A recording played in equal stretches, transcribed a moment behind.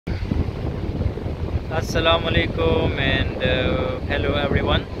Assalamu alaikum and hello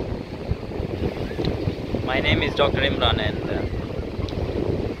everyone. My name is Dr. Imran and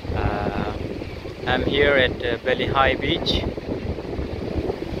I'm here at Ballyheigue beach.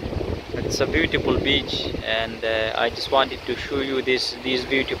 It's a beautiful beach and I just wanted to show you these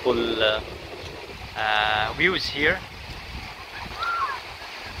beautiful views here.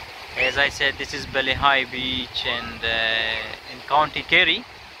 As I said, this is Ballyheigue beach and in County Kerry.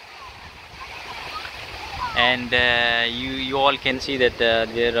 And you all can see that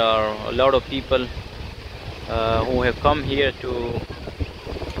there are a lot of people who have come here to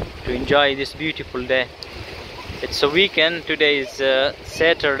enjoy this beautiful day. It's a weekend. Today is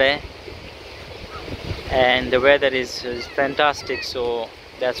Saturday and the weather is fantastic, so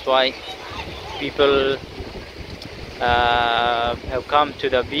that's why people have come to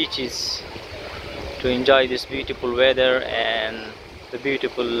the beaches to enjoy this beautiful weather and the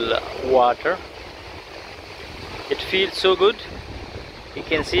beautiful water. It feels so good. You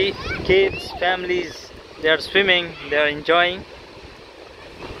can see kids, families, they are swimming, they are enjoying,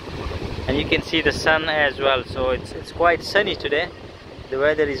 and you can see the sun as well. So it's quite sunny today. The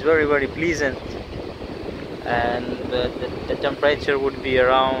weather is very pleasant, and the temperature would be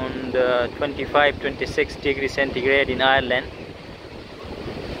around 25-26 degrees centigrade in Ireland.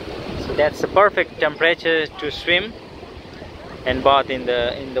 So that's the perfect temperature to swim and bath in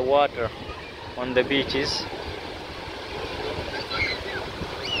the water on the beaches.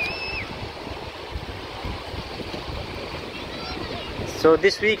 So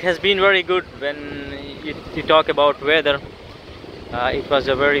this week has been very good. When you talk about weather, it was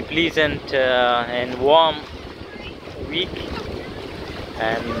a very pleasant and warm week,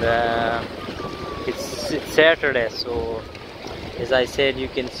 and it's Saturday, so as I said, you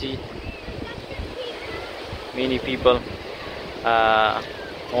can see many people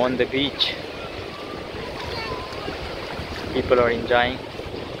on the beach. People are enjoying.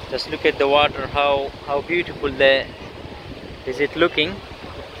 Just look at the water, how beautiful is it looking.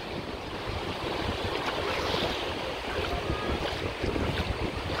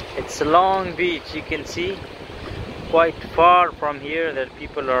 It's a long beach. You can see quite far from here that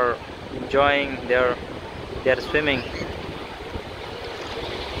people are enjoying their swimming.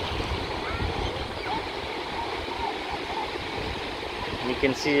 You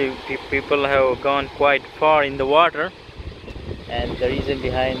can see people have gone quite far in the water, and the reason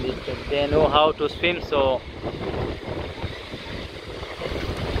behind it is they know how to swim, so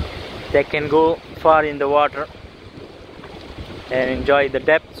they can go far in the water and enjoy the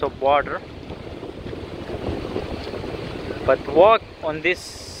depths of water. But walk on this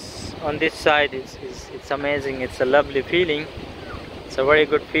side, it's amazing. It's a lovely feeling. It's a very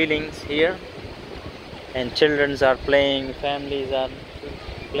good feeling here, and children are playing, families are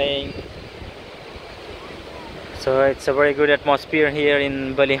playing. So it's a very good atmosphere here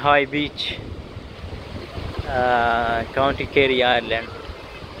in Ballyheigue beach, County Kerry, Ireland.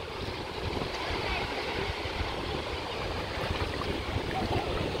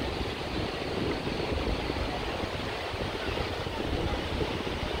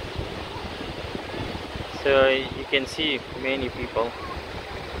 So you can see many people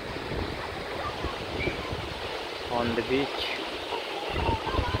on the beach.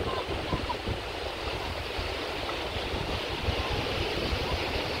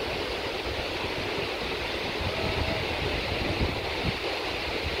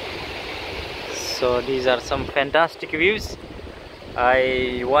 So these are some fantastic views.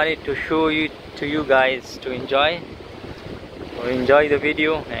 I wanted to show to you guys to enjoy the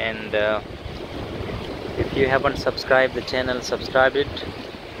video, and if you haven't subscribed the channel, subscribe it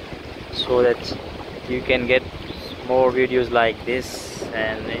so that you can get more videos like this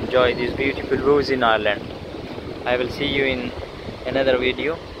and enjoy these beautiful views in Ireland. I will see you in another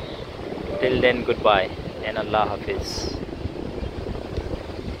video. Till then, goodbye and Allah Hafiz.